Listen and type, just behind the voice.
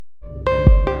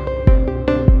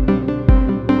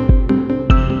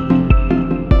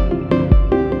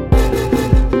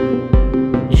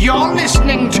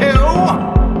listening to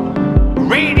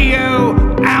Radio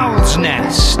Owl's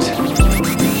Nest.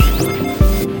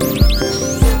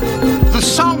 The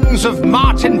songs of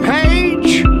Martin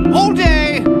Page, all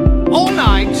day, all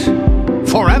night,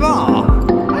 forever.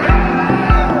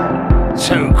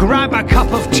 So grab a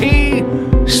cup of tea,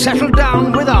 settle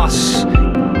down with us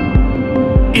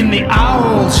in the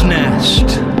Owl's Nest.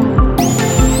 Okay,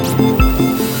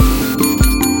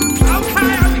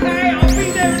 I'll be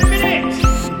there in a minute.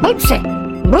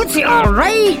 Bootsy, all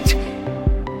right.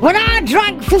 When I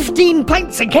drank 15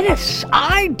 pints of Guinness,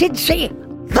 I did see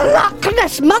the Loch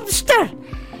Ness Monster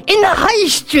in the High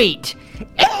Street.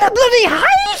 In the bloody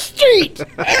High Street!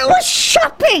 It was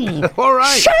shopping! All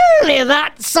right. Surely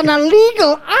that's an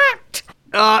illegal act!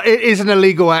 It is an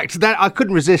illegal act. That I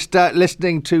couldn't resist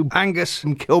listening to Angus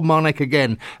from Kilmarnock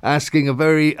again, asking a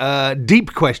very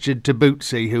deep question to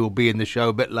Bootsy, who will be in the show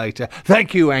a bit later.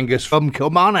 Thank you, Angus from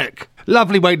Kilmarnock.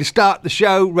 Lovely way to start the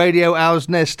show. Radio Owl's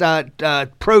Nest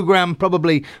programme,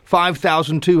 probably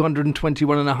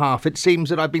 5,221 and a half. It seems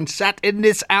that I've been sat in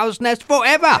this Owl's Nest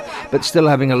forever, but still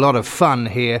having a lot of fun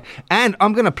here. And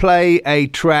I'm going to play a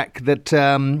track that...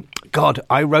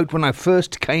 I wrote when I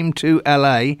first came to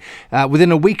LA. Within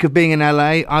a week of being in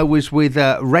LA, I was with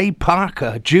Ray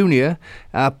Parker Jr.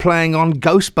 Playing on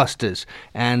Ghostbusters.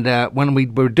 And when we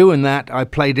were doing that, I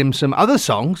played him some other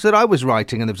songs that I was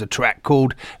writing. And there was a track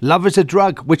called Love is a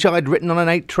Drug, which I'd written on an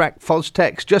 8-track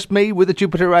Fostex, just me with a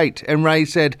Jupiter 8. And Ray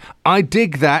said, I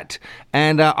dig that,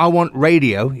 and I want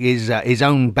Radio, his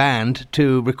own band,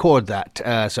 to record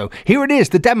that. So here it is,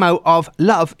 the demo of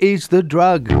Love is the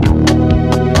Drug.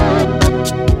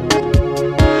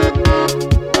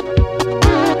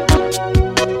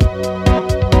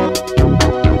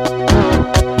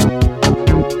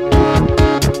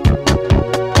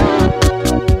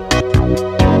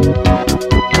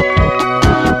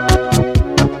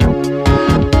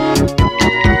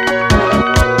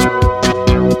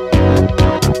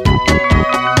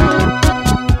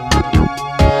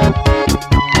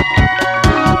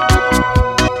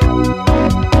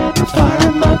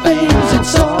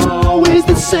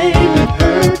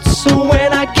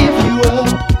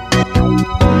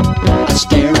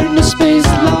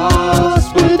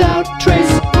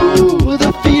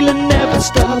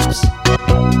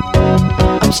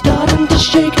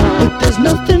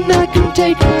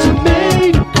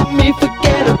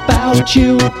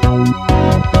 You.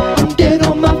 I'm dead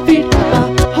on my feet,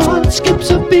 my heart skips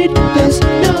a beat. There's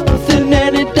nothing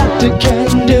any doctor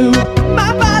can do.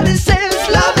 My body says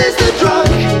love is the drug.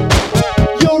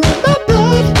 You're in my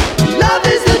blood. Love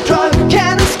is the drug,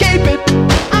 can't escape it.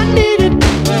 I need it.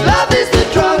 Love is the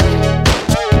drug.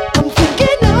 I'm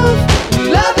thinking of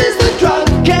love is the drug,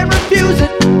 can't refuse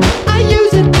it. I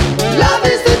use it. Love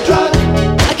is the drug,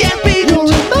 I can't beat it. You're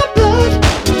in my blood.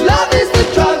 Love is the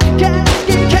drug, can't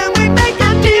escape. Can we make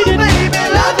a deal, baby?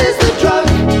 Love is the drug,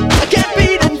 I can't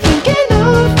beat it. I'm thinking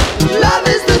of love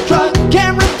is the drug,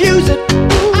 can't refuse it.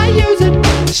 I use it.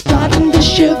 Starting to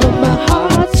shiver, my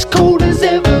heart's cold as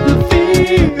ever. The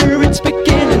fear, it's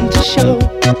beginning to show.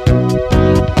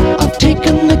 I've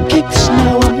taken the kicks,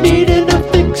 now I'm needing a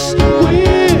fix.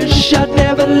 Wish I'd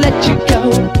never let you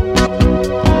go.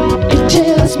 It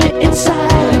tears me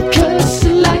inside, it cuts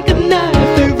like a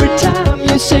knife every time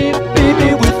you say,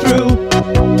 baby, we're through.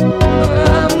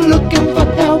 I'm looking for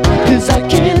help, cause I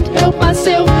can't help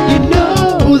myself. You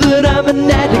know that I'm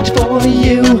an addict for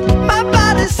you. My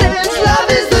body says love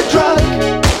is the drug.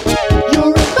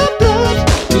 You're in my blood.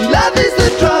 Love is the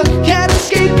drug, can't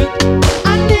escape it.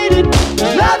 I need it.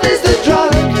 Love is the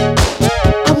drug.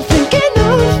 I'm thinking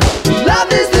of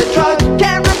love is the drug,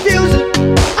 can't refuse it.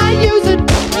 I use it.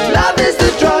 Love is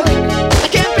the drug, I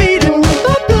can't beat it. You're in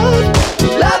my blood.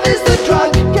 Love is the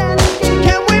drug.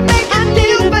 Can we make a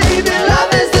deal, baby?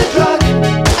 Love is the drug,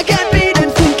 I can't beat it.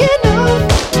 I'm thinking of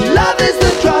love is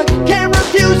the drug, can't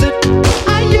refuse it. I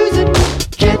use it.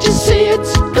 Can't you see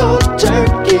it's cold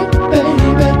turkey,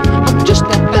 baby? I'm just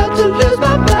about to lose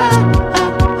my mind.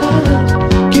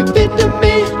 Give it to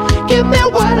me, give me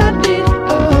what I need.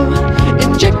 Oh,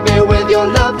 inject me with your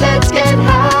love, let's get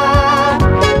high.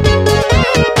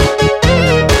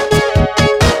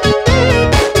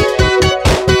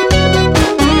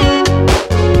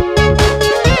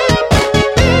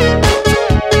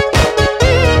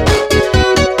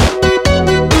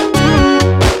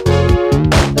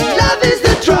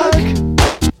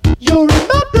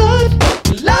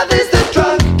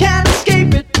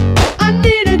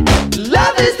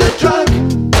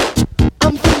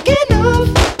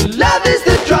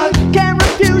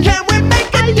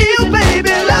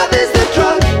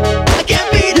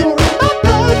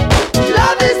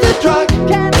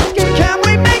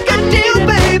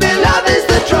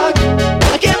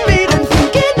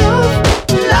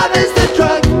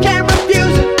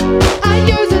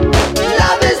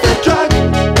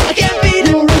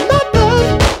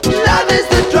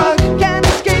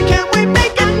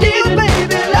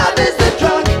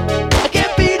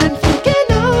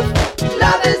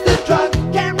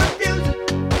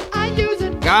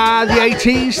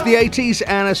 The 80s,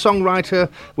 and a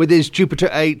songwriter with his Jupiter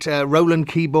 8 Roland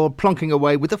keyboard plonking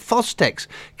away with the Fostex.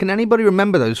 Can anybody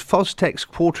remember those Fostex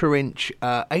quarter-inch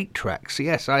 8-tracks?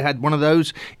 Yes, I had one of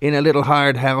those in a little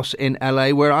hired house in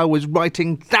LA where I was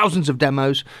writing thousands of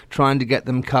demos, trying to get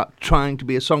them cut, trying to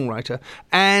be a songwriter.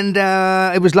 And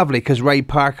it was lovely because Ray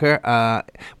Parker,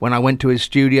 when I went to his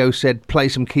studio, said, play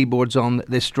some keyboards on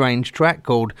this strange track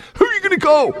called Who Are You Gonna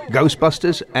Call?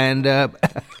 Ghostbusters. And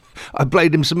I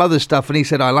played him some other stuff, and he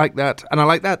said, I like that, and I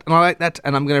like that, and I like that,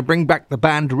 and I'm going to bring back the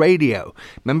band Radio.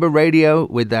 Remember Radio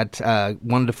with that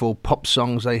wonderful pop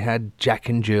songs they had, Jack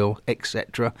and Jill,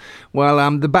 etc.?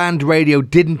 Well, the band Radio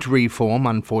didn't reform,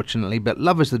 unfortunately, but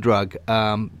Love Is the Drug.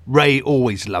 Ray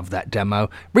always loved that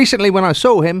demo. Recently, when I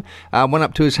saw him, I went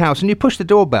up to his house, and you push the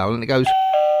doorbell, and it goes...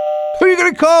 Who are you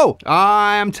going to call?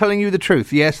 I am telling you the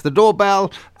truth. Yes, the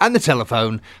doorbell and the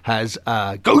telephone has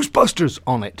Ghostbusters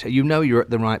on it. You know you're at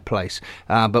the right place.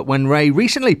 But when Ray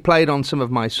recently played on some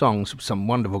of my songs, some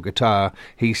wonderful guitar,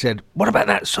 he said, what about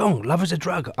that song, Love Is a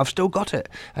Drug? I've still got it.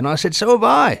 And I said, so have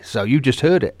I. So you just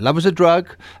heard it. Love Is a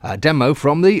Drug, a demo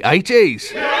from the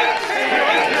 80s.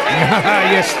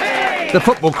 Yes. The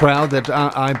football crowd that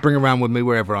I bring around with me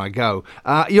wherever I go.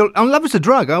 On Love Is a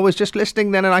Drug, I was just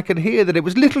listening then and I could hear that it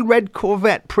was Little Red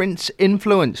Corvette Prince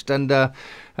influenced. And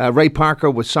Ray Parker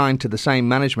was signed to the same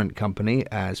management company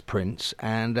as Prince.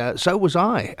 And so was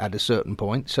I at a certain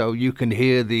point. So you can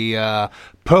hear the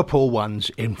Purple One's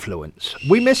influence.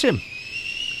 We miss him.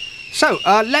 So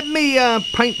let me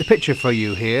paint the picture for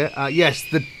you here. Yes,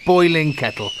 the boiling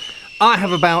kettle. I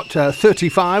have about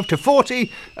 35 to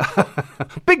 40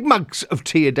 big mugs of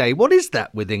tea a day. What is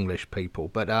that with English people?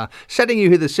 But setting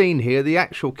you the scene here, the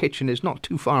actual kitchen is not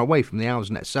too far away from the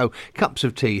Owl's Nest, so cups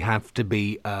of tea have to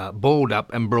be boiled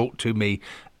up and brought to me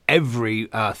every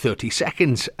 30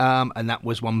 seconds, and that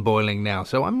was one boiling now,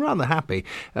 so I'm rather happy.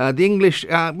 The English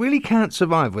really can't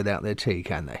survive without their tea,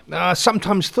 can they?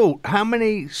 Sometimes thought, how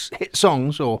many hit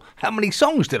songs, or how many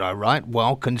songs did I write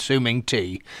while consuming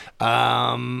tea?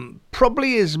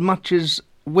 Probably as much as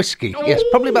whiskey. Yes,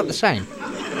 probably about the same.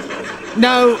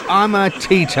 No, I'm a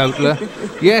teetotaler.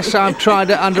 Yes, I've tried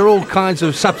it under all kinds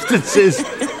of substances.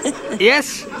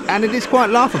 Yes, and it is quite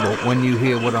laughable when you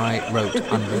hear what I wrote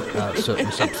under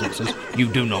certain substances. You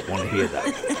do not want to hear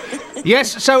that.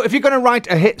 Yes, so if you're going to write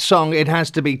a hit song, it has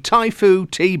to be Typhoo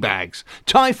Tea Bags.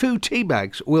 Typhoo Tea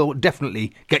Bags will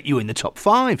definitely get you in the top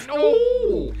 5.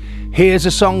 Oh. Here's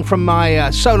a song from my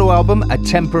solo album, A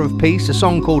Temper of Peace, a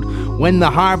song called When the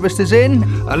Harvest Is In,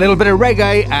 a little bit of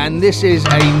reggae, and this is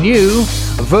a new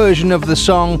version of the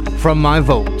song from my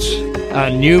vaults. A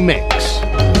new mix.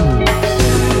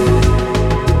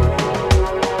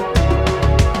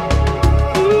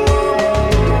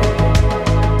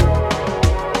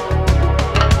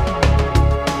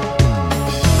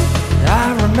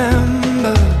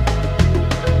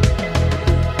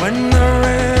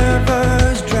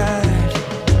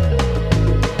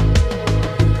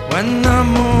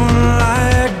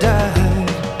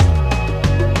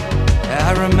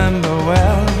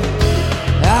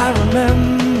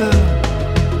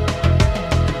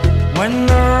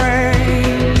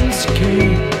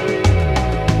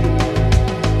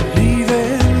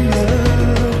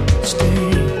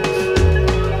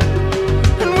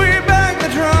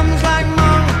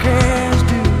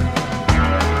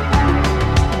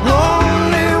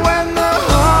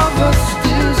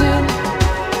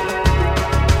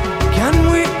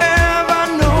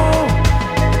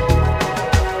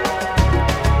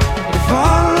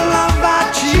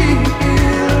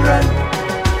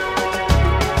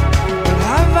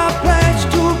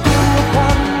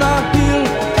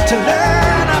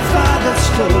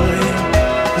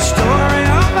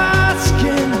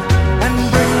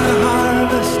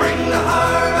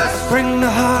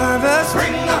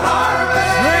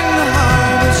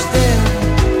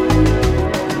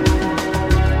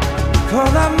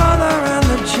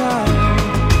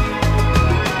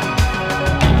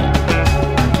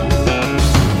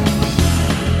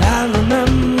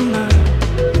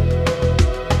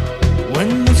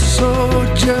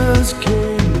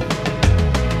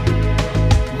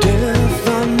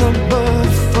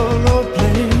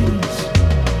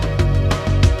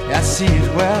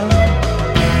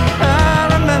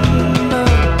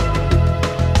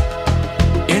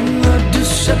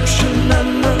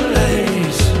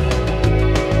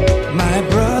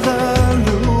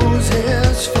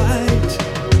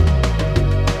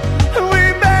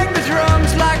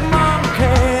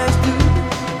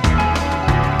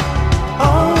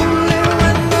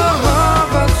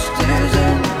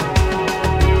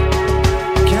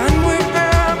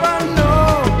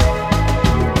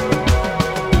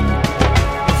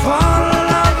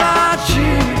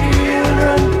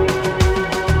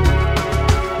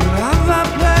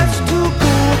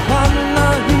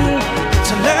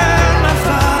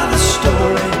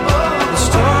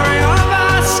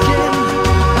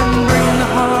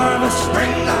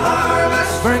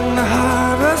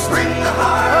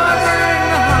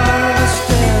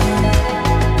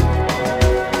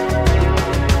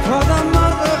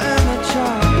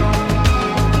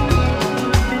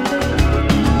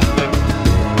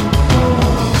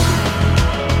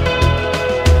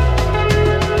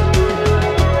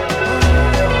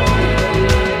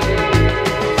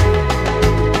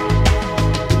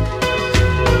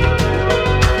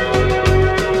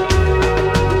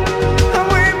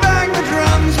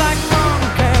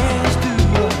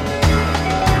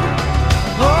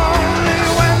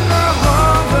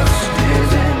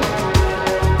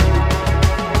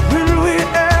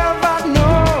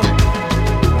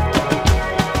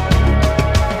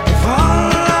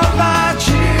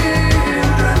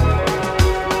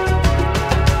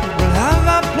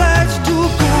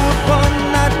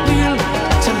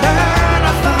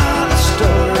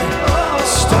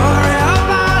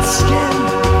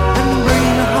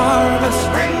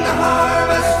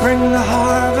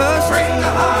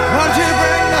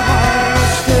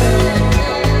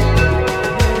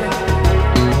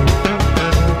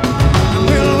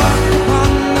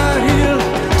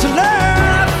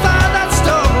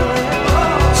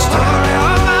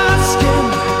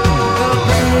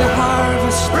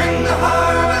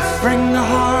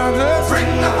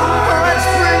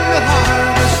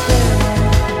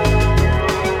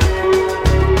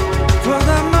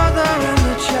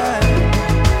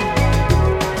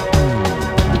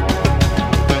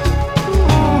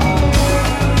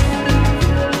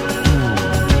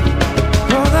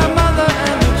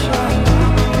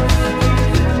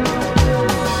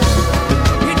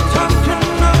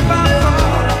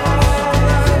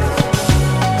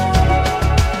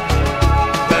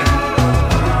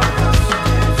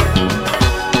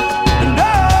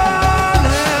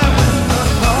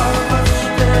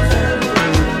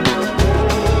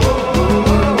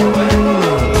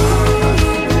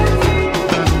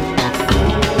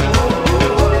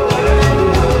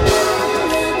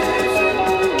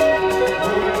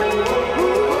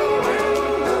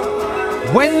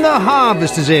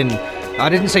 harvest is in. I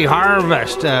didn't say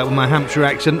harvest with my Hampshire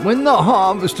accent. When the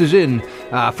harvest is in.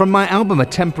 From my album A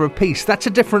Temper of Peace. That's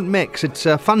a different mix. It's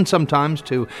fun sometimes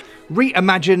to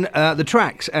reimagine the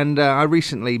tracks, and I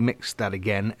recently mixed that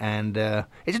again, and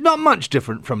it's not much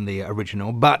different from the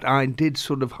original, but I did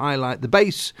sort of highlight the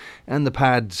bass and the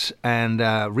pads and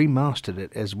remastered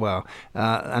it as well,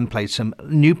 and played some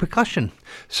new percussion.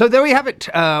 So there we have it,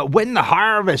 When the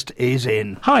Harvest is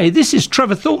in. Hi, this is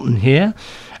Trevor Thornton here,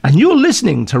 and you're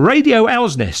listening to Radio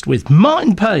Owl's Nest with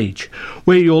Martin Page,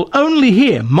 where you'll only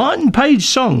hear Martin Page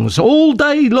songs all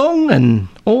day long and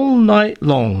all night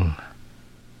long.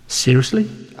 Seriously?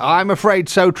 I'm afraid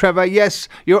so, Trevor. Yes,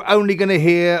 you're only going to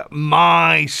hear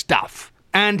my stuff.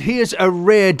 And here's a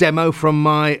rare demo from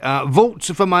my vaults,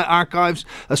 from my archives,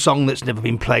 a song that's never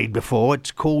been played before.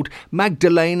 It's called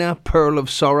Magdalena, Pearl of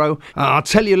Sorrow. I'll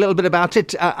tell you a little bit about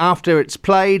it after it's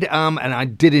played, and I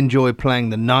did enjoy playing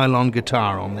the nylon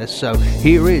guitar on this. So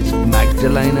here is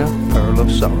Magdalena, Pearl of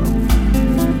Sorrow.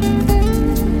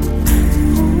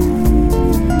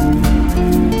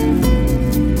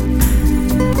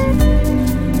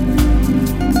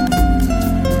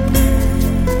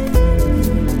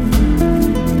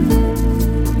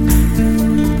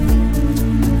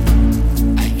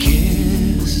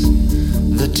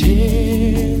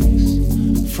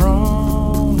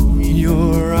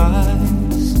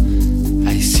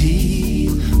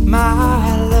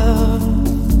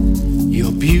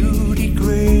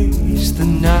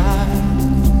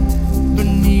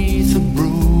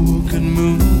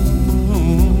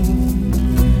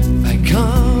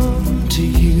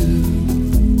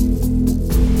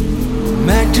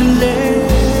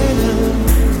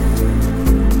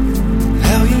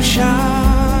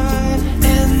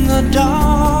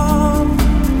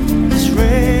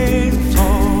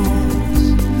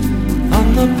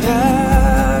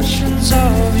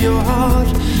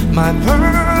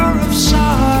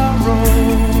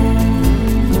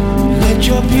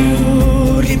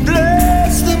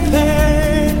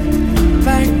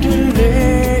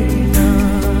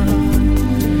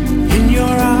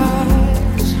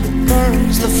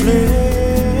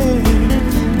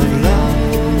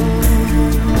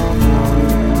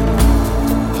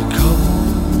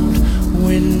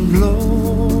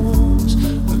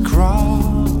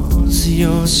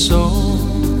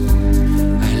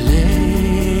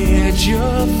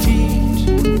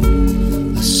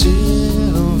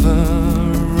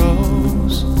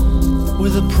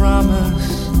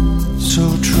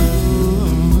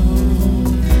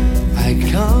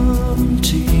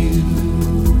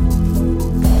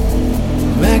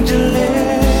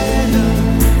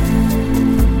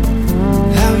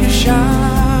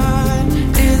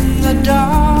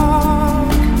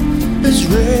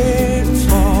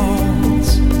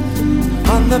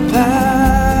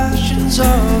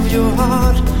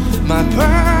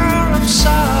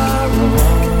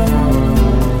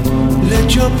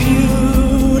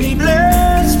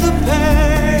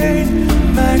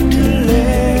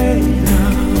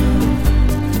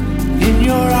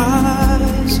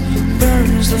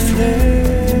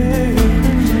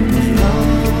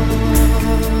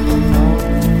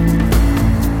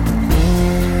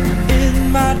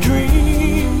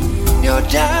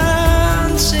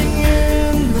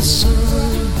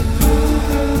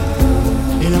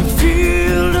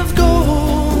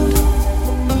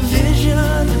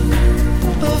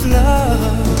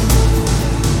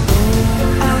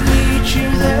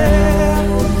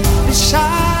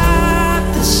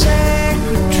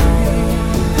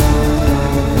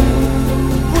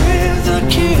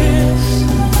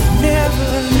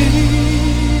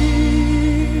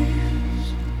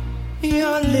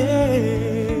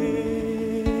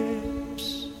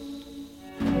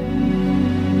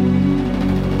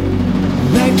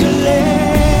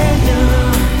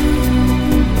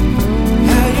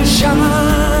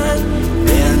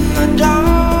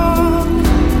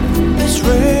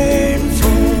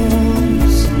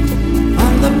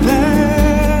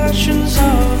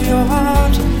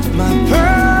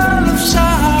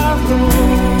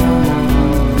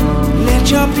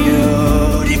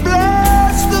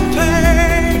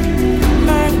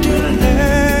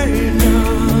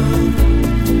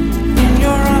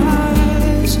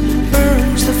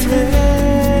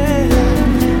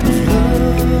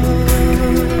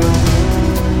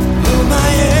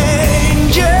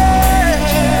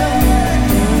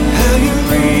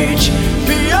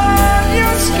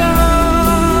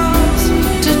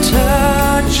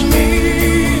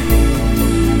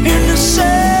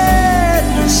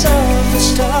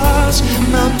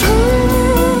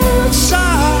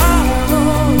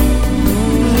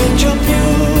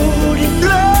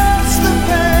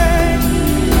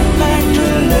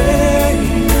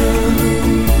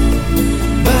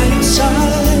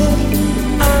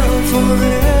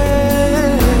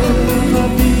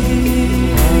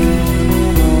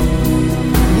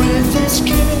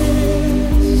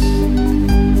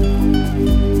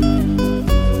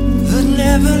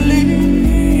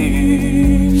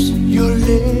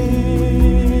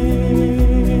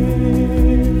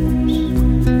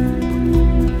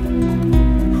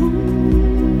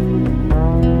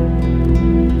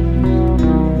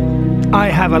 I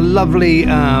have a lovely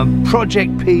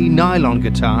Project P nylon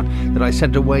guitar that I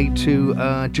sent away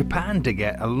to Japan to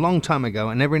get a long time ago,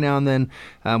 and every now and then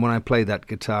when I play that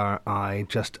guitar I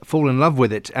just fall in love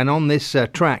with it. And on this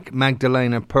track,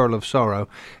 Magdalena, Pearl of Sorrow,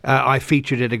 I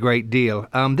featured it a great deal.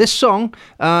 This song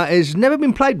has never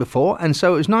been played before, and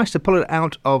so it was nice to pull it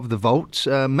out of the vaults.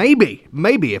 Maybe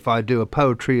if I do a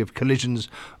Poetry of Collisions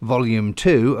Volume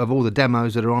 2 of all the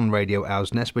demos that are on Radio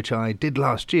Owl's Nest, which I did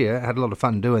last year. I had a lot of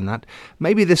fun doing that.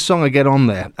 Maybe this song will get on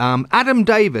there. Adam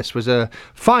Davis was a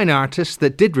fine artist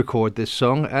that did record this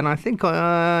song, and I think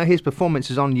his performance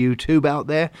is on YouTube out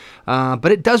there,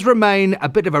 but it does remain a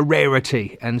bit of a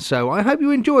rarity, and so I hope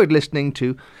you enjoyed listening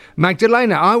to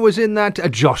Magdalena. I was in that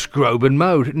Josh Groban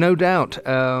mode, no doubt.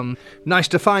 Nice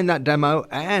to find that demo,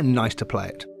 and nice to play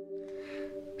it.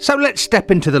 So let's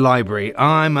step into the library.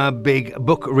 I'm a big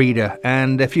book reader,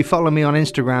 and if you follow me on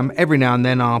Instagram, every now and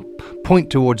then I'll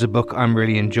point towards a book I'm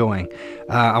really enjoying.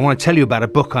 I want to tell you about a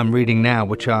book I'm reading now,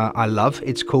 which I love.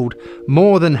 It's called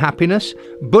More Than Happiness,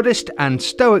 Buddhist and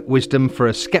Stoic Wisdom for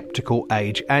a Skeptical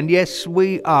Age. And yes,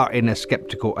 we are in a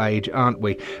skeptical age, aren't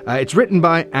we? It's written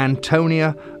by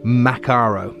Antonia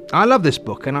Maccaro. I love this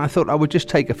book, and I thought I would just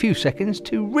take a few seconds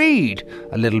to read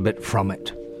a little bit from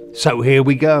it. So here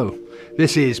we go.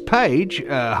 This is page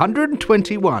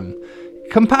 121,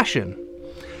 Compassion.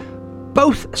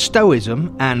 Both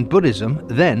Stoicism and Buddhism,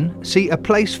 then, see a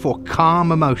place for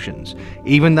calm emotions,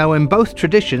 even though in both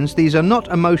traditions these are not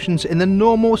emotions in the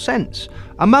normal sense.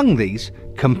 Among these,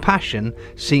 compassion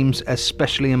seems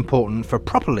especially important for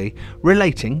properly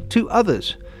relating to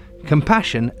others.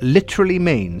 Compassion literally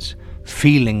means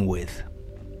feeling with.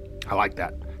 I like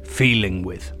that, feeling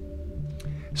with.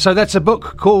 So that's a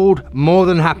book called More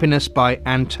Than Happiness by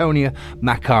Antonia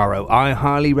Maccaro. I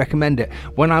highly recommend it.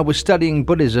 When I was studying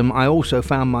Buddhism, I also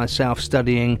found myself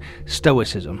studying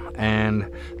Stoicism, and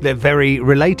they're very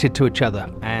related to each other,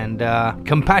 and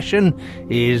compassion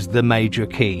is the major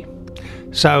key.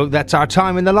 So that's our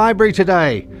time in the library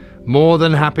today. More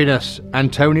Than Happiness,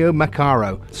 Antonia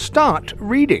Maccaro. Start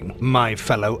reading, my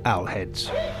fellow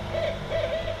owlheads.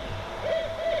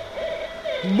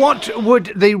 What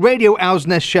would the Radio Owl's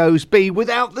Nest shows be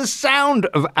without the sound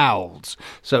of owls?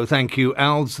 So thank you,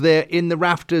 owls there in the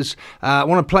rafters. I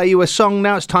want to play you a song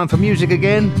now. It's time for music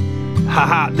again.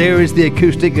 Haha, there is the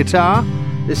acoustic guitar.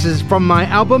 This is from my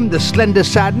album, The Slender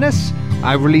Sadness.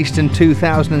 I released in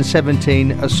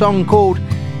 2017 a song called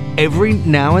Every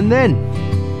Now and Then.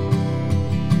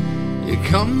 It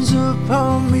comes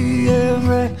upon me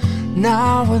every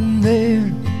now and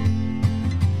then,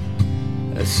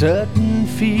 a certain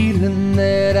feeling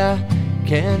that I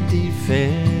can't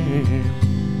defend.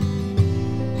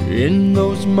 In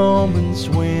those moments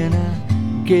when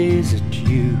I gaze at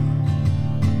you,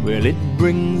 well, it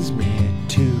brings me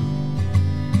to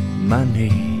my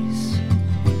knees.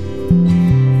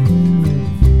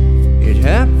 It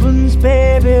happens,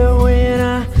 baby, when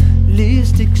I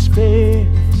least expect.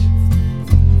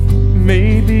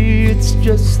 Maybe it's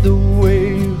just the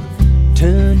way you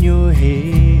turn your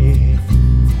head,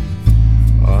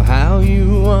 or how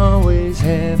you always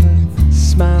have a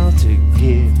smile to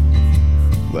give.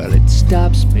 Well, it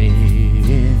stops me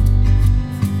in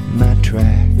my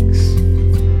tracks.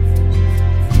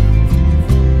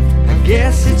 I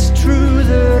guess it's true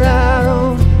that I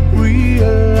don't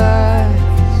realize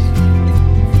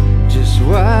just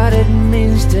what it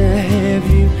means to have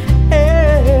you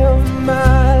in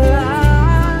my life.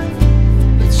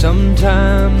 But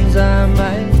sometimes I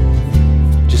might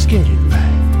just get it right.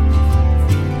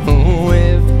 Oh,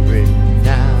 every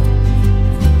now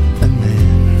and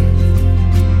then,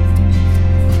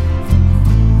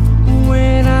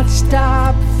 when I'd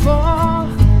stop for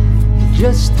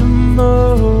just a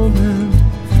moment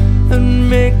and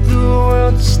make the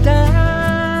world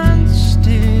stand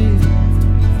still,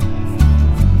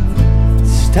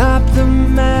 stop the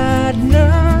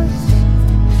madness,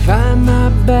 find my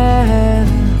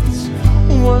balance.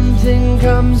 One thing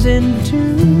comes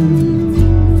into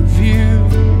view,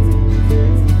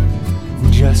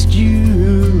 just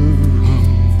you.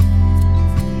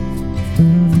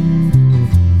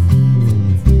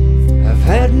 I've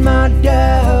had my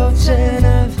doubts and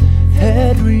I've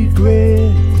had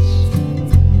regrets,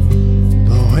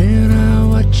 but when I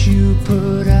watch you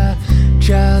put our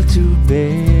child to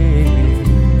bed,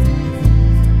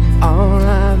 all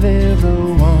I've ever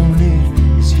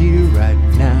wanted is here right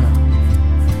now,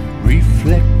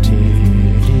 reflected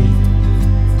in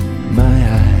my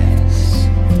eyes.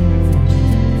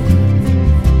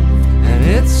 And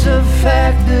it's a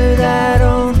fact that I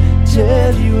don't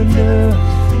tell you enough,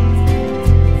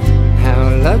 how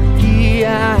lucky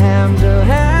I am to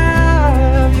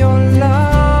have your love.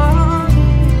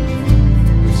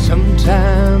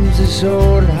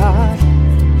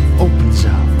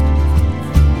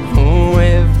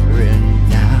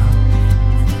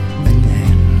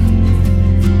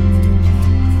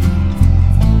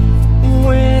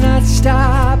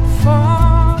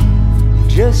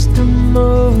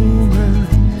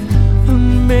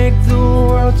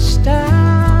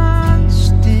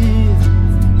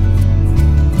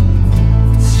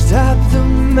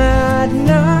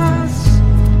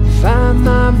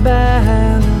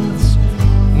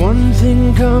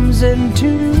 comes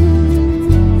into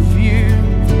view,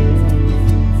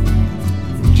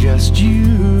 just you.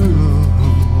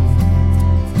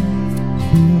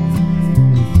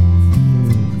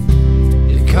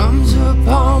 It comes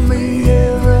upon me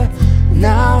every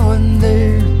now and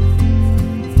then,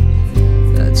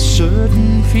 that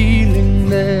certain feeling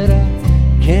that I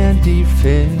can't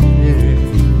defend.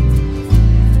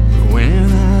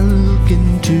 When I look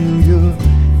into your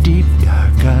deep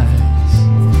dark eyes,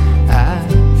 I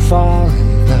fall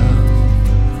in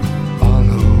love all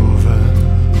over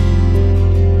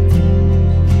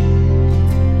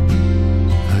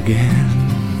again.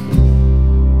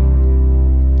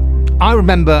 I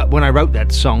remember when I wrote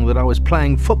that song that I was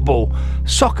playing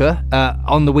soccer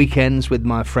on the weekends with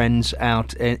my friends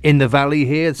out in the valley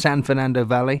here, San Fernando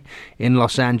Valley in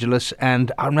Los Angeles,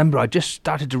 and I remember I just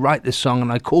started to write this song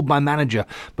and I called my manager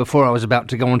before I was about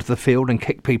to go onto the field and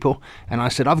kick people, and I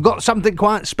said, I've got something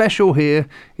quite special here.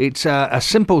 It's a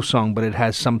simple song, but it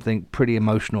has something pretty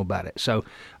emotional about it. So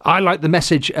I like the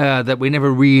message that we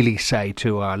never really say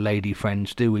to our lady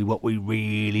friends, do we, what we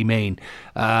really mean.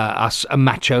 Us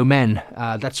macho men.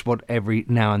 That's what every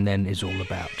now and then is all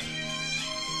about.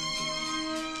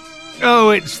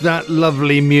 Oh, it's that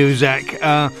lovely music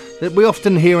that we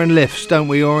often hear in lifts, don't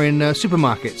we, or in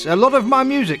supermarkets. A lot of my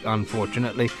music,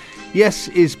 unfortunately, yes,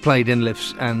 is played in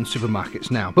lifts and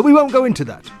supermarkets now. But we won't go into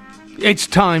that. It's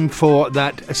time for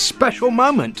that special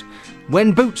moment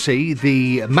when Bootsy,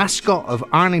 the mascot of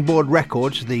Ironing Board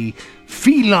Records, the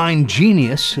feline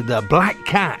genius, the black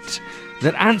cat,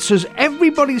 that answers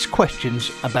everybody's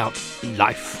questions about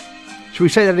life. Shall we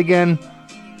say that again?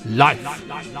 Life.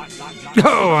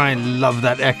 Oh, I love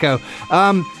that echo.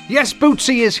 Yes,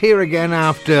 Bootsy is here again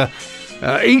after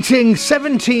eating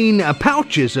 17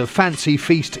 pouches of Fancy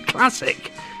Feast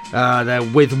Classic.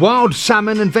 With wild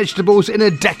salmon and vegetables in a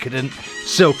decadent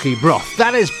silky broth.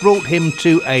 That has brought him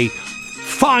to a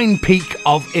fine peak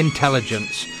of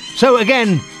intelligence. So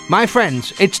again, my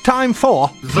friends, it's time for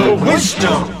The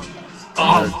Wisdom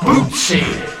of Bootsy.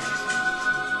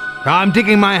 I'm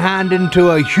digging my hand into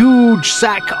a huge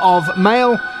sack of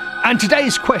mail, and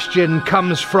today's question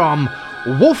comes from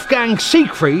Wolfgang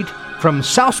Siegfried from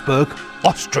Salzburg,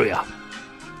 Austria.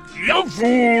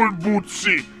 Jawohl,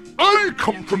 Bootsy. I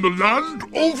come from the land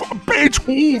of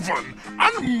Beethoven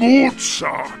and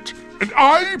Mozart, and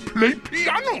I play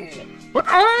piano, but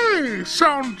I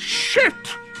sound shit.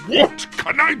 What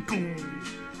can I do?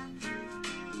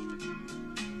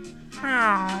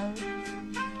 Meow.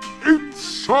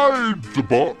 Inside the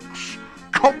box,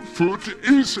 comfort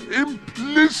is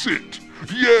implicit,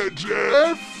 yet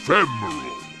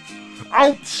ephemeral.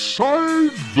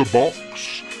 Outside the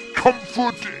box,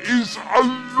 comfort is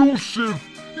elusive,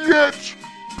 yet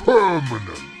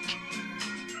permanent.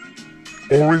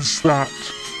 Or is that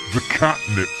the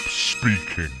catnip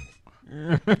speaking?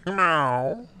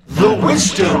 Meow. The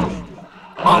Wisdom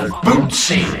of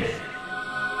Bootsy.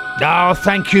 Oh,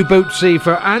 thank you, Bootsy,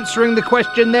 for answering the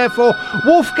question there for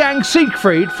Wolfgang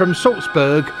Siegfried from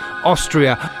Salzburg,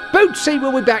 Austria. Bootsy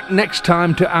will be back next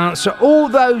time to answer all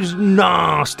those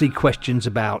nasty questions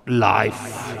about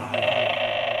life.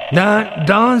 That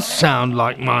does sound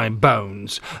like my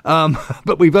bones.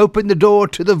 But we've opened the door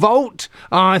to the vault.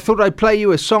 I thought I'd play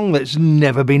you a song that's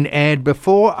never been aired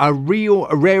before, a real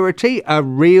rarity, a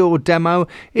real demo.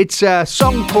 It's a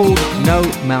song called No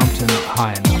Mountain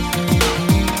High Enough.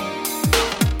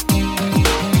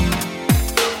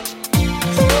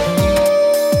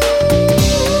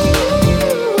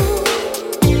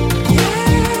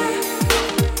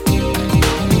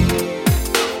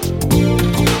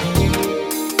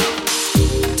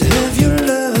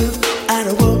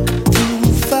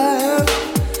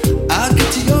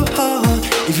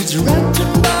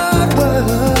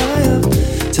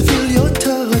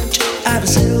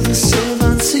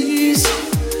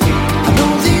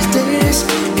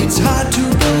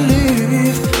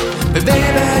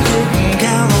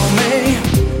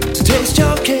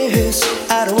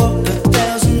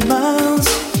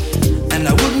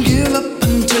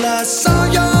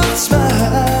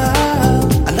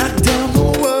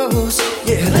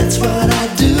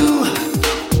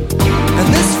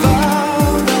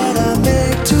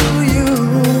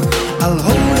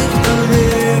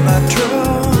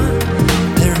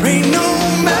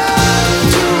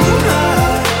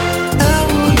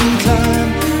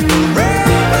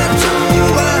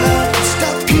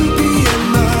 Keep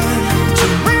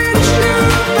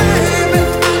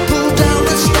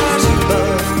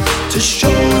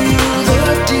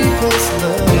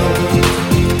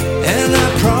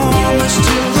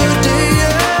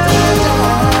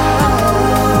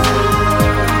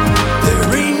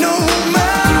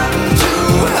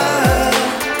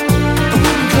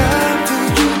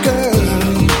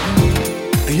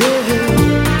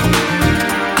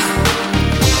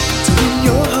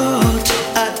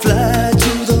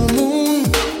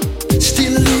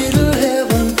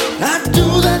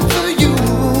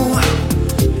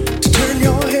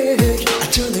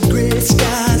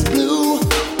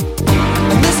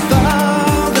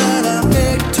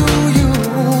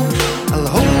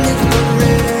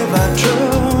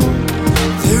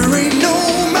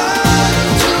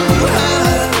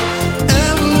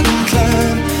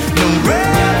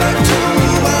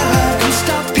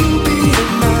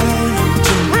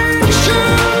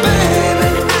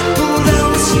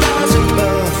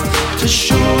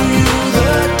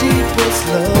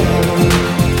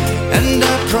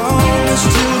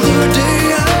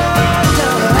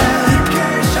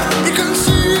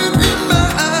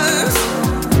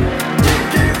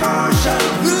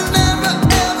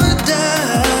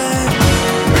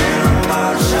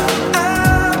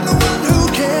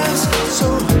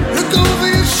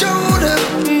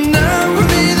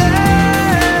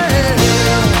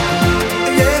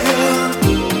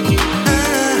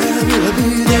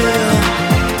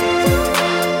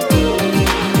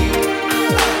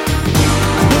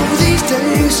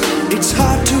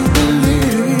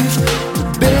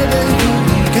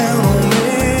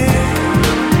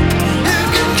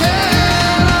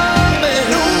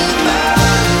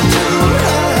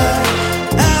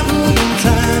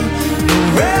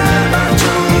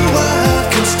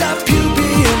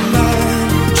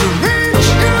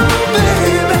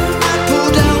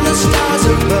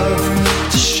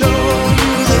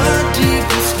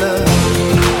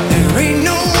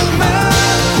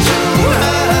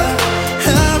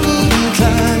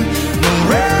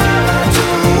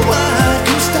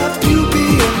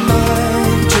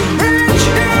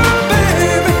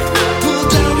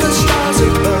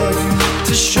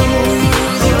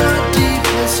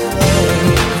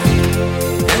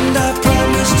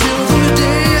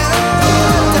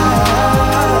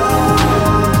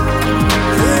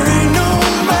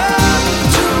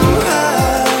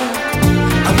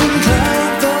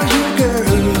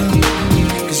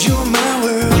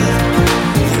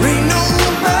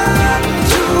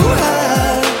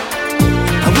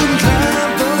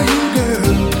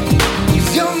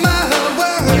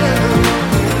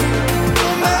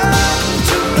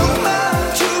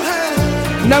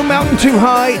No Mountain Too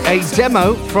High, a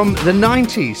demo from the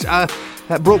 90s.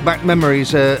 That brought back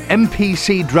memories.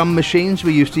 MPC drum machines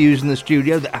we used to use in the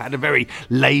studio that had a very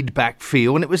laid-back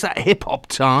feel, and it was that hip-hop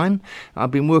time.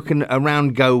 I've been working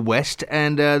around Go West,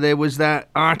 and there was that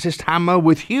artist Hammer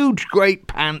with huge, great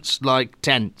pants like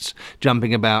tents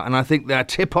jumping about, and I think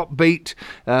that hip-hop beat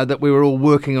that we were all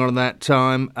working on at that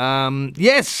time,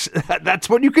 yes, that's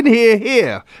what you can hear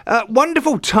here.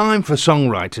 Wonderful time for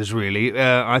songwriters, really,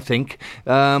 I think,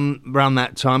 around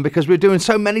that time, because we were doing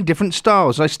so many different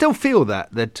styles. I still feel that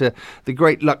the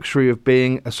great luxury of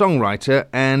being a songwriter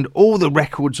and all the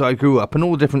records I grew up and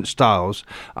all the different styles,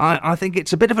 I think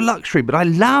it's a bit of a luxury, but I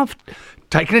loved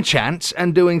taking a chance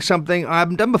and doing something I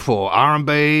haven't done before.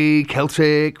 R&B,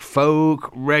 Celtic, folk,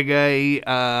 reggae,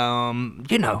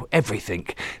 everything.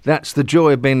 That's the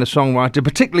joy of being a songwriter,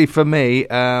 particularly for me,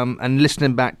 and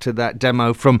listening back to that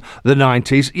demo from the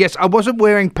 90s. Yes, I wasn't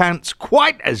wearing pants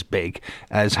quite as big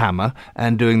as Hammer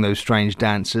and doing those strange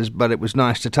dances, but it was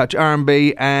nice to touch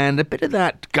R&B and a bit of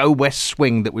that Go West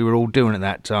swing that we were all doing at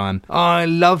that time. I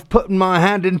love putting my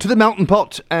hand into the melting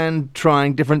pot and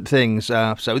trying different things.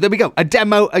 So there we go. A demo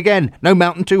again. No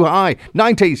Mountain Too High.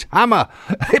 90s, Hammer,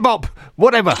 hip-hop,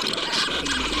 whatever.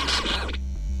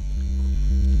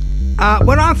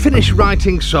 When I finish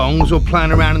writing songs or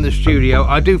playing around in the studio,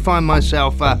 I do find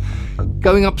myself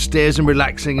going upstairs and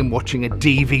relaxing and watching a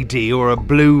DVD or a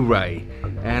Blu-ray.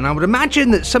 And I would imagine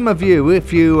that some of you,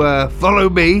 if you follow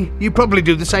me, you probably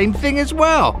do the same thing as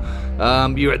well.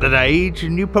 You're at that age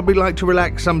and you probably like to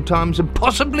relax sometimes and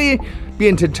possibly be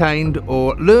entertained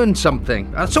or learn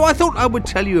something. So I thought I would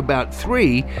tell you about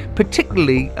 3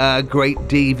 particularly great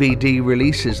DVD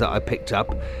releases that I picked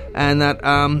up and that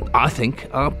I think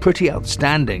are pretty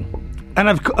outstanding. And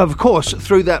of course,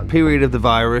 through that period of the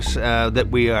virus that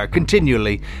we are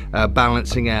continually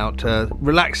balancing out,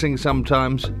 relaxing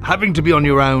sometimes, having to be on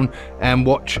your own and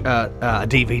watch a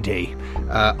DVD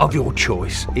of your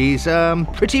choice is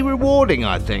pretty rewarding,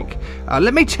 I think.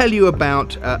 Let me tell you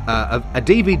about a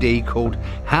DVD called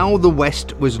How the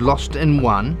West Was Lost and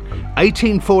Won,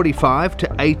 1845 to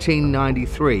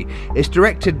 1893. It's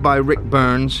directed by Rick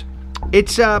Burns.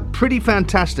 It's pretty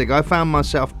fantastic. I found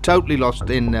myself totally lost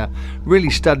in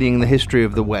really studying the history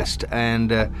of the West,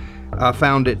 and I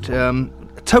found it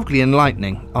totally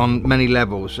enlightening on many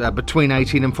levels. Between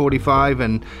 1845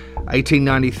 and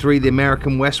 1893, the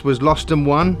American West was lost and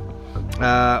won,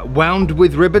 wound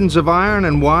with ribbons of iron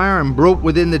and wire and brought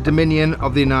within the dominion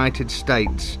of the United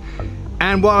States.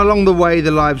 And while along the way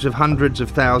the lives of hundreds of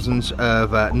thousands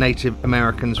of Native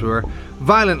Americans were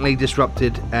violently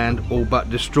disrupted and all but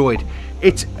destroyed.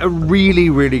 It's a really,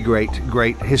 really great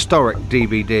historic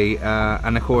DVD,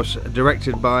 and of course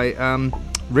directed by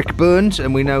Rick Burns,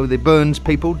 and we know the Burns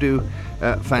people do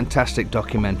fantastic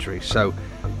documentaries. So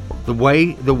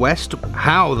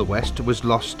How the West Was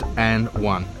Lost and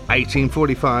Won,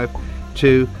 1845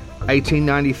 to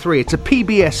 1893. It's a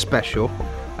PBS special,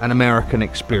 An American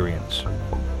Experience.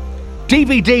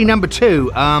 DVD number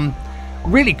 2,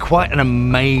 really quite an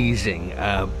amazing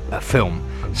film,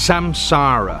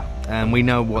 Samsara, and we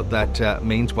know what that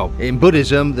means. Well, in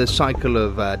Buddhism, the cycle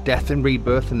of death and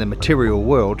rebirth in the material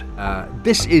world.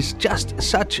 This is just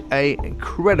such an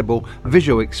incredible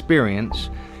visual experience.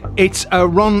 It's a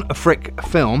Ron Frick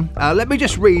film. Let me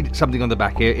just read something on the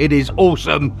back here. It is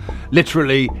awesome,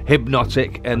 literally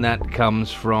hypnotic, and that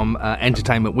comes from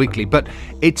Entertainment Weekly. But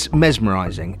it's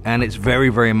mesmerizing and it's very,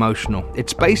 very emotional.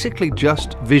 It's basically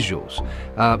just visuals,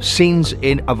 scenes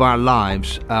of our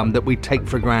lives that we take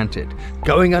for granted.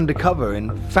 Going undercover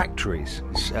in factories,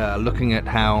 looking at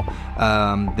how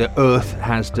the earth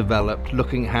has developed,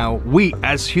 looking how we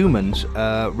as humans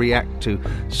react to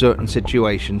certain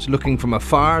situations, looking from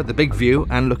afar, the big view,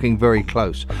 and looking very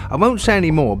close. I won't say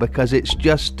any more because it's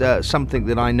just something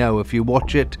that I know if you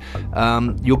watch it,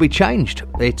 you'll be changed.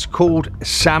 It's called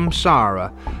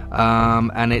Samsara,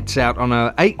 and it's out on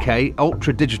a 8K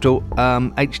Ultra Digital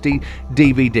HD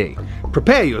DVD.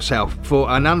 Prepare yourself for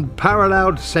an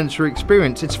unparalleled sensory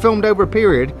experience. It's filmed over a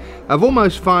period of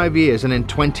almost 5 years and in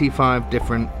 25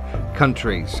 different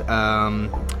countries.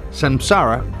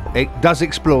 Samsara, it does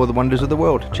explore the wonders of the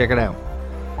world. Check it out.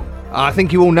 I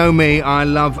think you all know me. I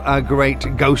love a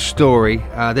great ghost story.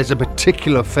 There's a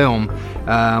particular film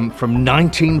from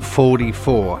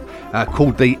 1944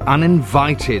 called The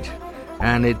Uninvited,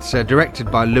 and it's directed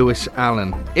by Lewis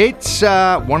Allen. It's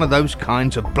one of those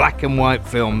kinds of black and white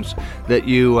films that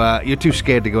you're too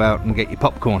scared to go out and get your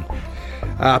popcorn.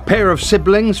 A pair of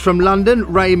siblings from London,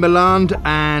 Ray Milland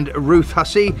and Ruth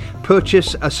Hussey,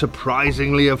 purchase a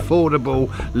surprisingly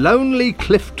affordable, lonely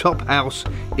cliff-top house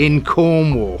in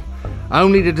Cornwall.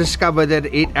 only to discover that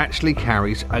it actually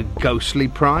carries a ghostly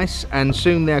price, and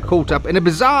soon they're caught up in a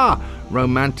bizarre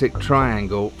romantic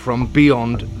triangle from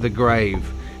beyond the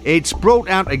grave. It's brought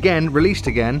out again, released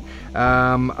again,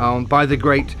 by the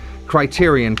great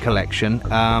Criterion Collection,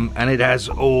 and it has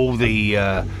all the,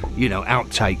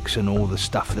 outtakes and all the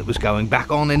stuff that was going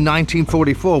back on in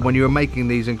 1944 when you were making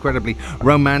these incredibly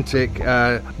romantic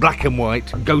black and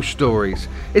white ghost stories.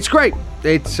 It's great.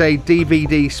 It's a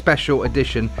DVD special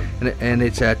edition, and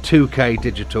it's a 2K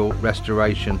digital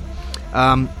restoration.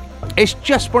 It's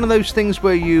just one of those things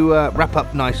where you wrap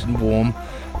up nice and warm,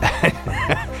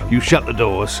 you shut the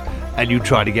doors, and you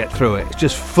try to get through it. It's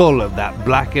just full of that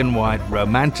black and white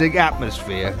romantic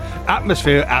atmosphere.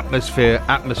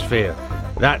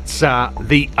 That's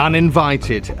The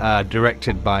Uninvited,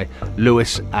 directed by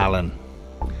Lewis Allen.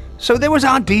 So there was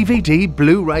our DVD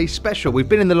Blu-ray special. We've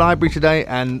been in the library today,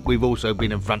 and we've also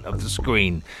been in front of the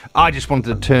screen. I just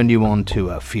wanted to turn you on to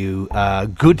a few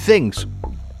good things.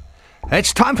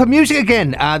 It's time for music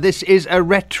again. This is a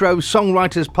retro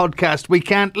songwriters podcast. We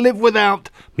can't live without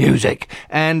music.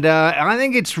 And I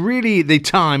think it's really the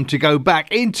time to go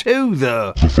back into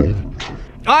the...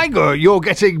 Igor, you're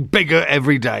getting bigger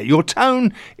every day. Your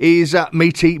tone is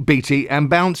meaty, beaty and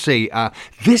bouncy.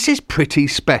 This is pretty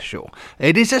special.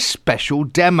 It is a special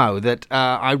demo that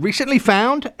I recently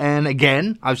found, and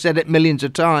again, I've said it millions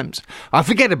of times, I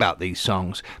forget about these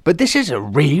songs, but this is a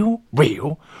real,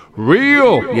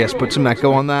 yes, put some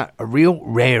echo on that, a real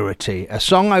rarity. A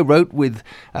song I wrote with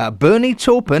Bernie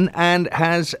Taupin and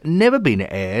has never been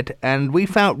aired, and we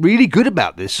felt really good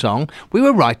about this song. We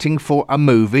were writing for a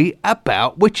movie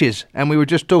about witches, and we were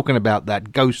just talking about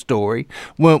that ghost story,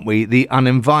 weren't we? The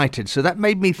Uninvited. So that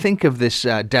made me think of this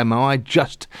demo I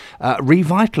just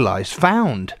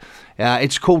found.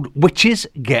 It's called Witches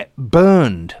Get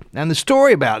Burned, and the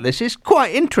story about this is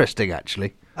quite interesting,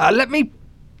 actually. Let me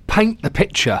paint the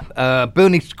picture.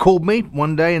 Bernie called me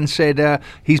one day and said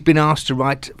he's been asked to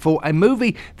write for a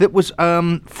movie that was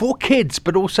for kids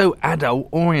but also adult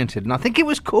oriented, and I think it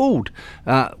was called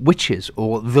Witches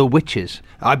or The Witches.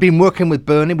 I've been working with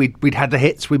Bernie. We'd had the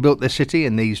hits. We built the city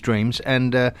in these dreams,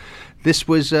 and this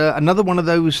was another one of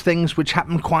those things which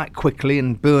happened quite quickly,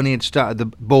 and Bernie had started the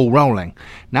ball rolling.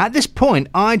 Now, at this point,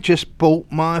 I just bought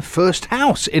my first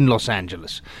house in Los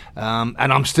Angeles, and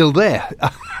I'm still there.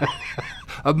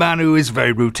 A man who is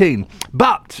very routine.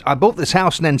 But I bought this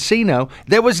house in Encino.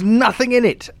 There was nothing in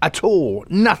it at all.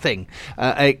 Nothing.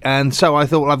 And so I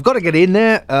thought, well, I've got to get in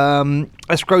there.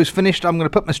 Escrow's finished. I'm going to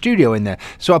put my studio in there.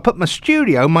 So I put my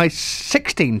studio, my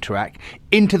 16-track,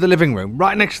 into the living room,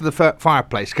 right next to the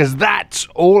fireplace, because that's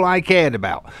all I cared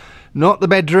about. Not the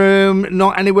bedroom,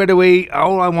 not anywhere to eat.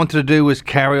 All I wanted to do was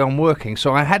carry on working.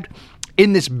 So I had...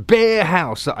 in this bare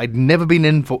house that I'd never been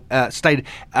in for, stayed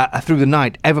through the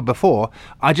night ever before,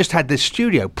 I just had this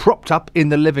studio propped up in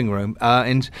the living room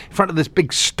in front of this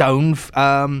big stone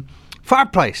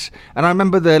fireplace. And I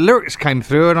remember the lyrics came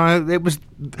through, and it was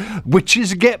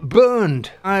Witches Get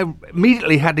Burned. I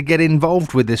immediately had to get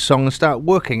involved with this song and start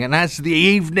working. And as the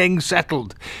evening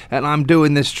settled, and I'm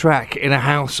doing this track in a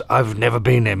house I've never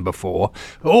been in before,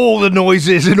 all the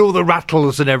noises and all the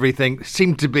rattles and everything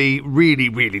seemed to be really,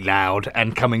 really loud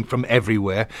and coming from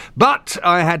everywhere. But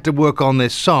I had to work on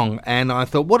this song, and I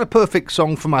thought, what a perfect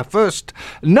song for my first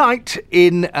night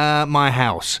in my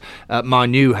house, my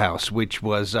new house, which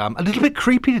was a little bit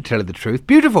creepy, to tell you the truth.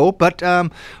 Beautiful, but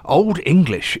old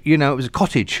English. You know, it was a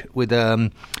cottage with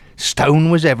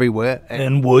stone was everywhere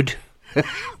and wood.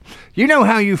 You know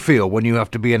how you feel when you have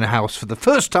to be in a house for the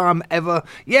first time ever?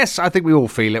 Yes, I think we all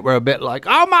feel it. We're a bit like,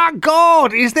 oh my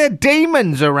God, is there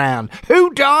demons around?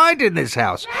 Who died in this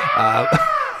house?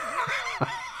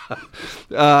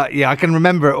 Yeah, I can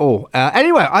remember it all.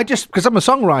 Anyway, because I'm a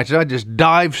songwriter, I just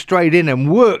dived straight in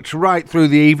and worked right through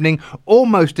the evening,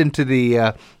 almost into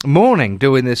the morning,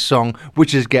 doing this song,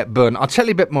 Witches Get Burned. I'll tell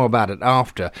you a bit more about it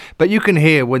after, but you can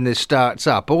hear when this starts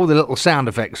up, all the little sound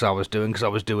effects I was doing, because I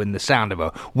was doing the sound of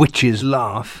a witch's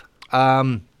laugh.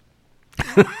 Didn't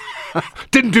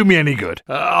do me any good.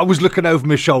 I was looking over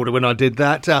my shoulder when I did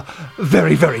that.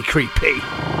 Very, very creepy.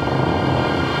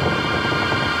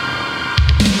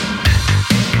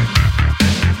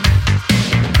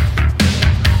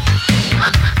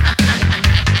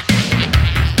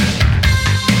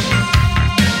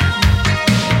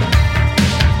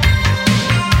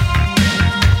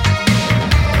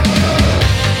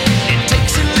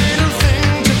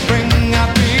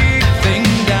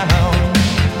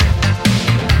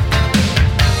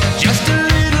 Just a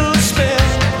little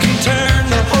spell can turn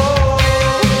the whole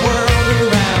world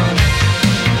around.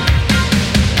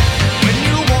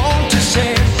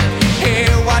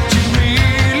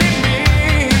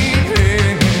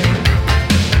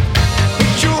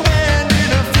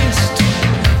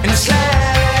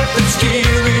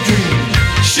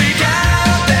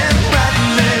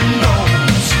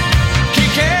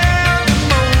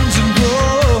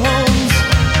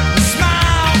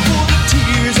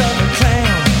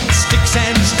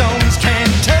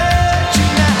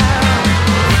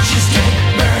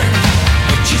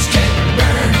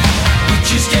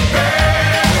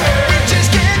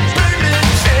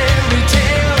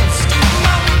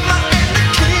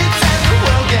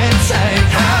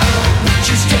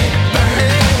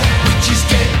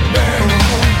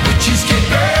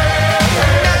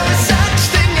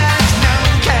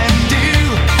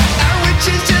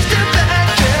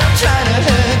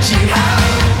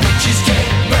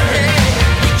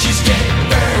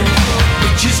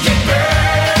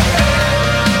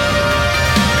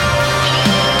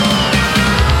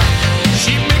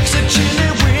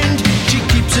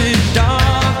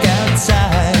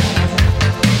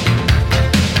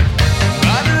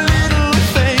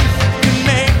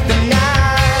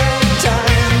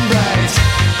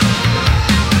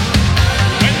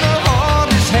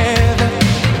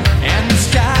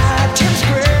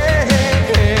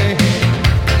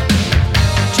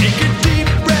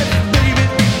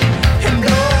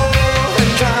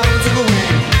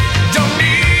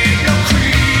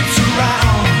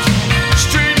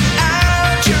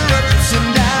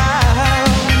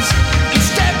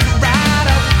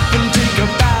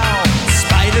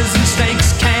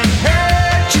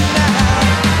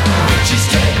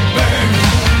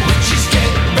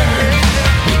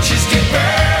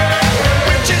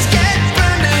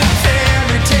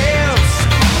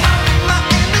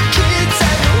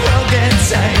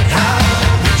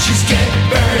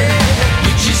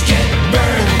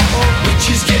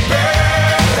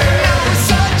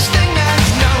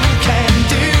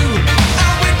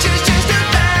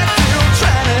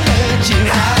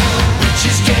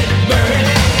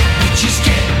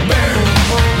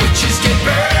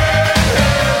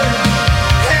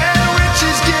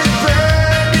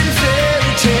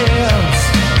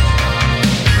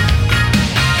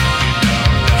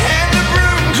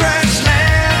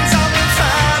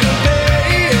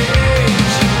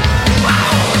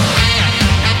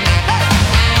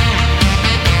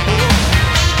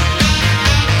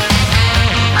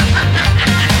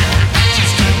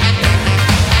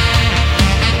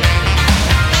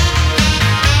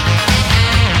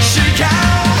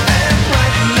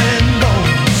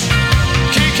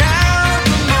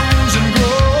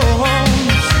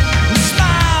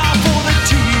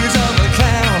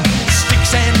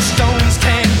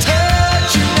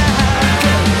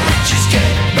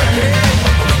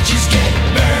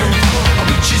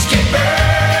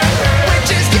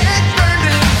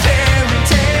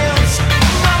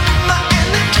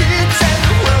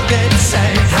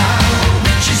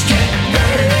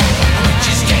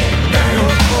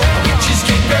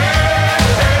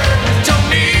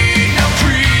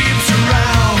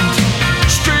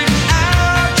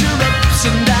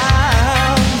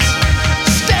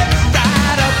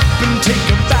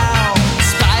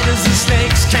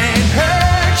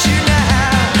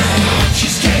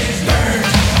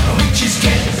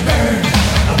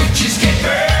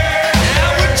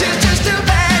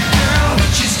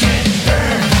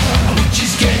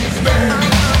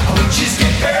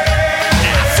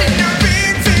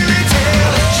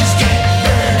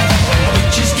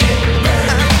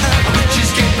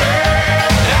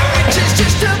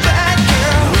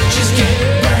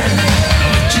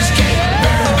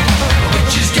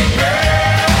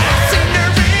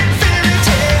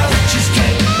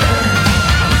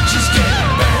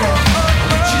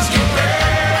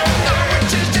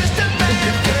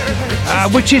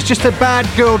 which is just a bad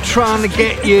girl trying to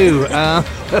get you.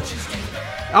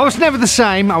 I was never the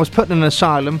same. I was put in an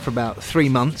asylum for about 3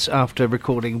 months after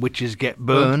recording Witches Get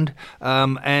Burned,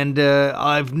 and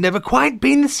I've never quite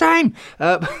been the same.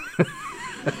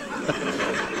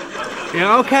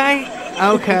 Yeah, okay.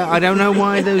 I don't know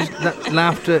why that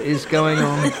laughter is going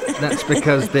on. That's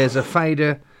because there's a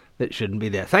fader that shouldn't be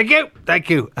there. Thank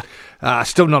you.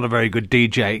 Still not a very good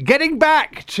DJ. Getting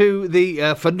back to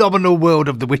the phenomenal world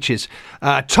of the witches.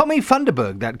 Tommy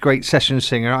Funderburg, that great session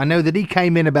singer, I know that he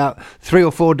came in about 3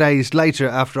 or 4 days later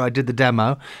after I did the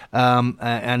demo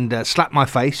and slapped my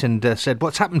face and said,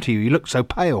 "What's happened to you? You look so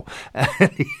pale."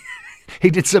 He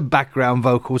did some background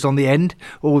vocals on the end,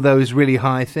 all those really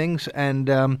high things, and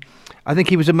I think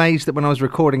he was amazed that when I was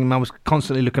recording him, I was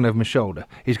constantly looking over my shoulder.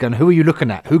 He's going, "Who are you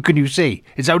looking at? Who can you see?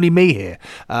 It's only me here."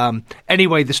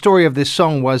 Anyway, the story of this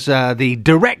song was the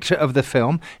director of the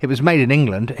film. It was made in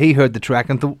England. He heard the track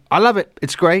and thought, "I love it.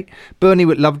 It's great." Bernie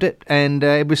loved it, and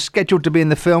it was scheduled to be in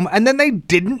the film, and then they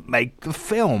didn't make the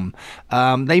film.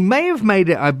 They may have made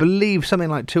it, I believe, something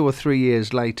like 2 or 3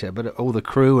 years later, but all the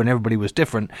crew and everybody was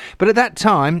different. But at that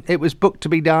time, it was booked to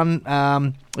be done.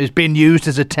 It was being used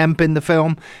as a temp in the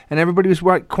film, and everybody was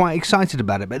quite excited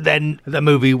about it. But then the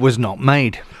movie was not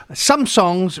made. Some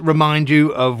songs remind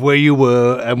you of where you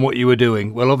were and what you were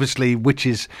doing. Well, obviously,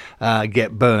 Witches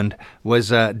Get Burned was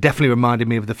definitely reminded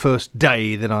me of the first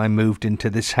day that I moved into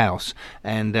this house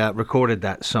and recorded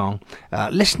that song.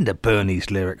 Listen to Bernie's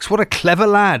lyrics. What a clever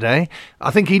lad, eh?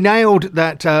 I think he nailed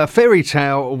that fairy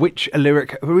tale witch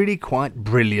lyric really quite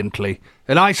brilliantly.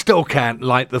 And I still can't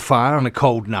light the fire on a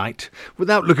cold night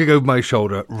without looking over my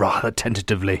shoulder rather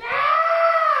tentatively.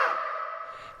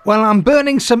 Well, I'm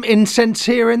burning some incense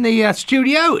here in the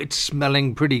studio. It's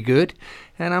smelling pretty good.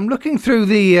 And I'm looking through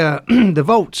the the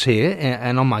vaults here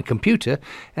and on my computer,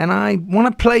 and I want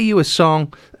to play you a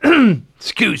song.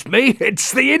 Excuse me,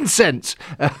 it's the incense.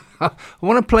 I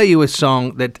want to play you a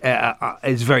song that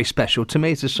is very special to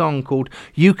me. It's a song called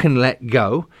 "You Can Let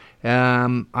Go."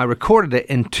 I recorded it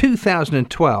in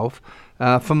 2012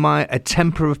 for my A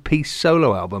Temper of Peace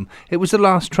solo album. It was the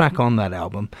last track on that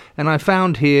album, and I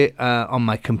found here on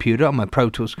my computer, on my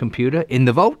Pro Tools computer, in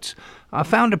the vaults, I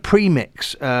found a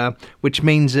pre-mix, which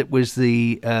means it was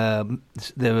the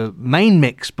main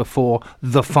mix before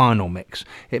the final mix.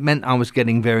 It meant I was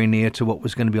getting very near to what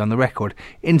was going to be on the record.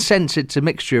 In sense, it's a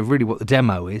mixture of really what the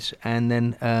demo is and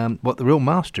then what the real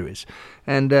master is.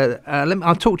 And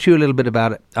I'll talk to you a little bit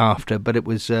about it after, but it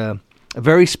was a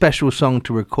very special song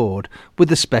to record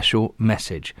with a special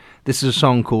message. This is a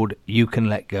song called "You Can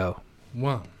Let Go."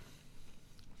 1,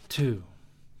 2,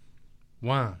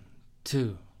 1,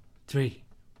 2, 3,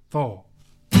 4.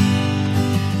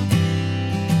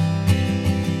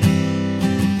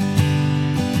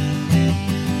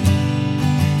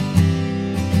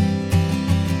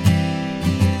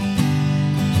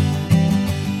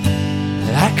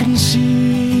 I can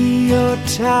see you're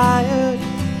tired.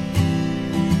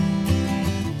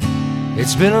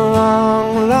 It's been a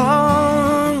long,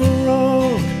 long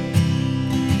road.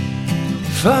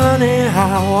 Funny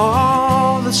how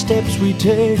all the steps we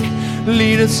take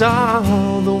lead us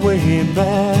all the way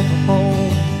back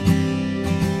home.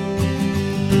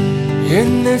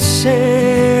 In this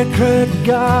sacred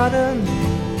garden,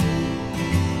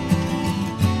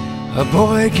 a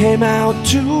boy came out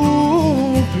to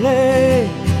play,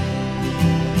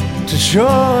 to show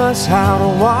us how to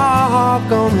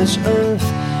walk on this earth,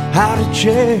 how to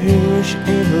cherish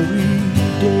every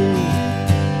day.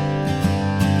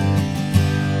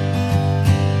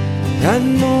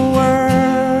 And the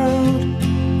world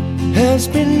has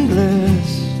been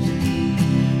blessed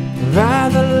by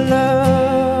the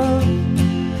love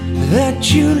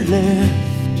that you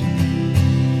left.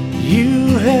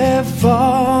 You have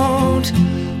fought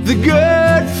the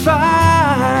good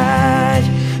fight.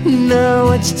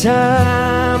 Now it's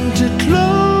time to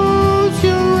close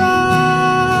your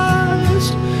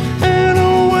eyes and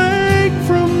awake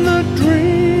from the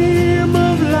dream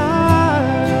of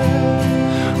life.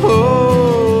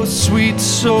 Oh, sweet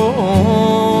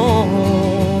soul,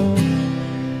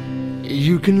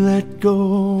 you can let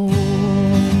go.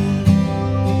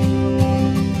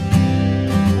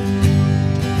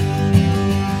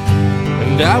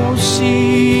 And I will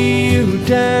see you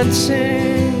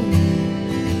dancing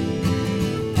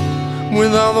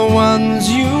with all the ones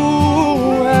you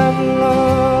have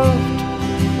loved.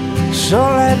 So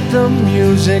let the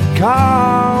music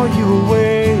call you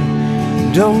away.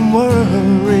 Don't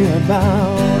worry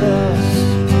about us.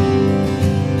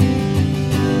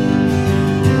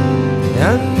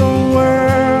 And the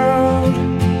world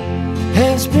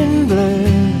has been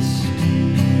blessed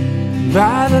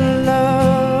by the love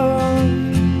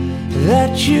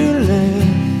that you left.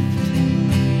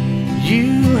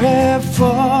 You have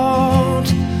fought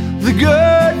the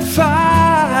good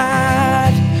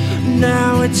fight.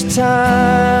 Now it's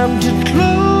time to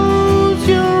close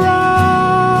your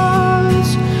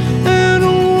eyes and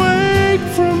awake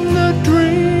from the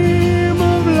dream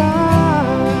of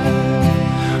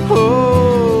life.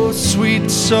 Oh,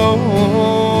 sweet soul,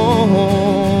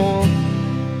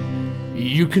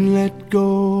 you can let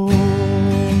go.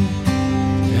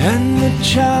 And the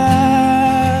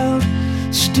child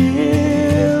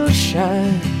still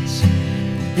shines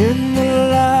in the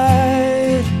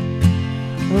light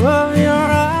of your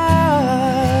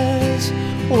eyes,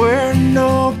 where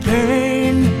no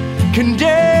pain can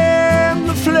dim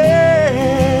the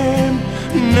flame.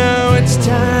 Now it's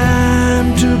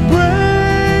time to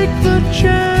break the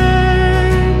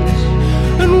chains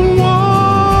and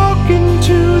walk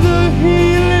into the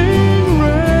healing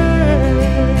rain.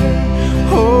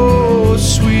 Oh,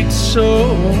 sweet soul,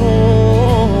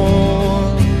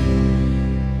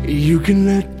 you can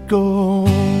let go.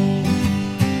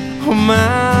 Oh,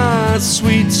 my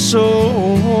sweet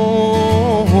soul,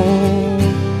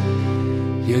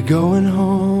 you're going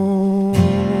home.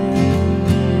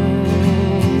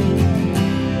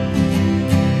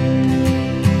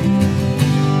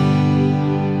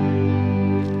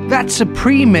 That's a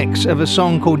premix of a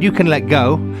song called You Can Let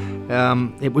Go.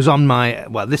 It was on my,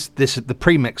 well, the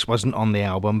premix wasn't on the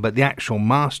album, but the actual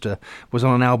master was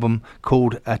on an album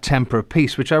called A Temper of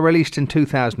Peace, which I released in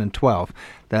 2012,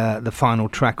 the final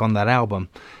track on that album.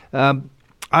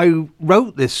 I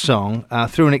wrote this song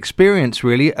through an experience,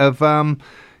 really, of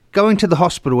going to the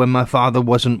hospital when my father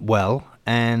wasn't well,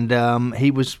 and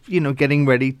he was, getting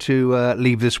ready to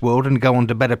leave this world and go on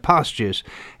to better pastures,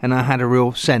 and I had a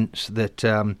real sense that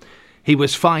he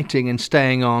was fighting and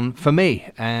staying on for me,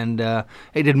 and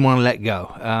he didn't want to let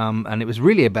go. And it was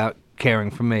really about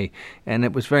caring for me, and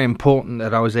it was very important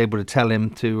that I was able to tell him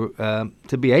to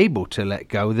be able to let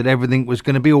go, that everything was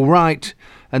going to be all right,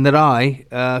 and that I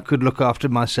could look after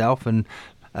myself, and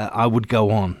I would go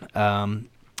on.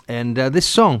 And this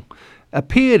song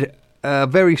appeared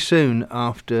very soon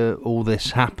after all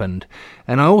this happened,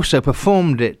 and I also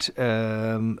performed it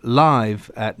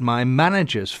live at my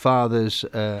manager's father's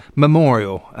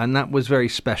memorial, and that was very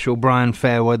special. Brian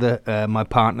Fairweather, my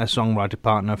partner, songwriter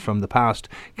partner from the past,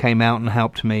 came out and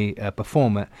helped me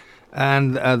perform it.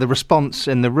 And the response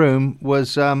in the room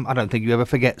was, I don't think you ever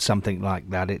forget something like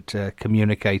that. It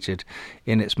communicated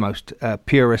in its most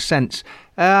purest sense.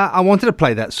 I wanted to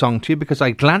play that song to you because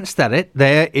I glanced at it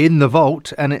there in the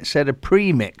vault and it said a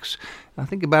premix. I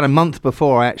think about a month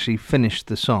before I actually finished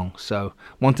the song. So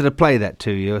wanted to play that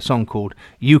to you, a song called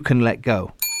You Can Let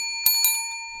Go.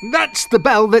 That's the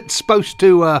bell that's supposed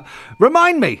to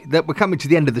remind me that we're coming to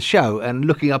the end of the show. And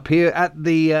looking up here at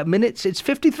the minutes, it's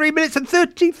 53 minutes and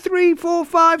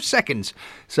 33.45 seconds.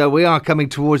 So we are coming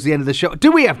towards the end of the show.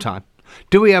 Do we have time?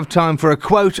 Do we have time for a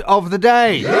quote of the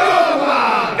day?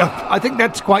 I think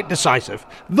that's quite decisive.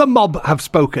 The mob have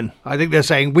spoken. I think they're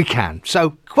saying we can.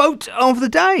 So, quote of the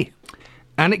day.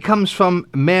 And it comes from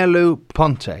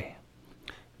Merleau-Ponty.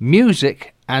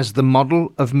 Music as the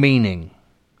model of meaning.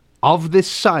 Of this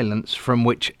silence from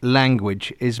which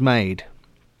language is made.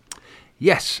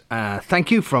 Yes,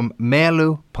 thank you from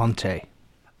Merleau-Ponty.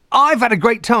 I've had a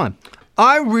great time.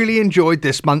 I really enjoyed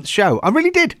this month's show. I really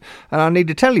did. And I need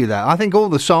to tell you that. I think all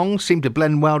the songs seem to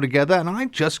blend well together and I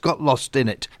just got lost in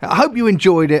it. I hope you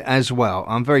enjoyed it as well.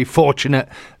 I'm very fortunate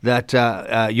that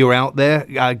you're out there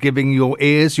giving your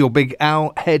ears, your big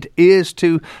owl head ears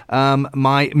to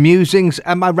my musings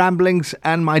and my ramblings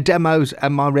and my demos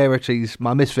and my rarities,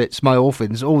 my misfits, my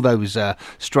orphans, all those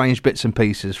strange bits and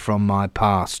pieces from my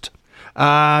past.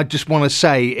 Just want to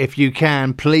say, if you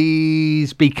can,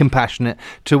 please be compassionate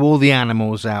to all the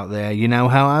animals out there. You know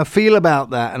how I feel about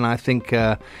that, and I think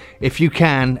if you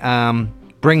can,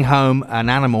 bring home an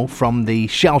animal from the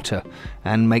shelter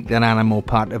and make that animal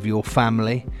part of your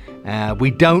family. We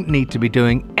don't need to be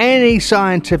doing any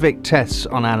scientific tests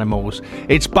on animals.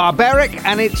 It's barbaric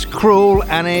and it's cruel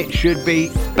and it should be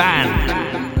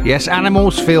banned. Yes,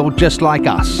 animals feel just like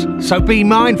us. So be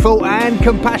mindful and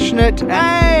compassionate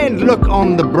and look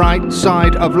on the bright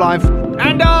side of life.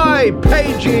 And I,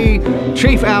 Pagey,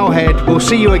 Chief Owlhead, will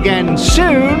see you again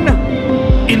soon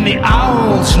in the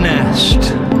Owl's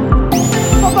Nest.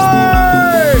 Bye-bye!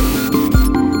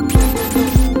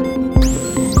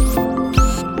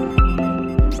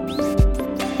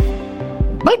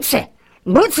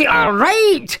 Bootsy, all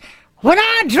right. When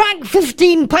I drank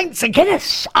 15 pints of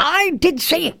Guinness, I did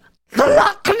see the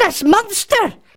Loch Ness Monster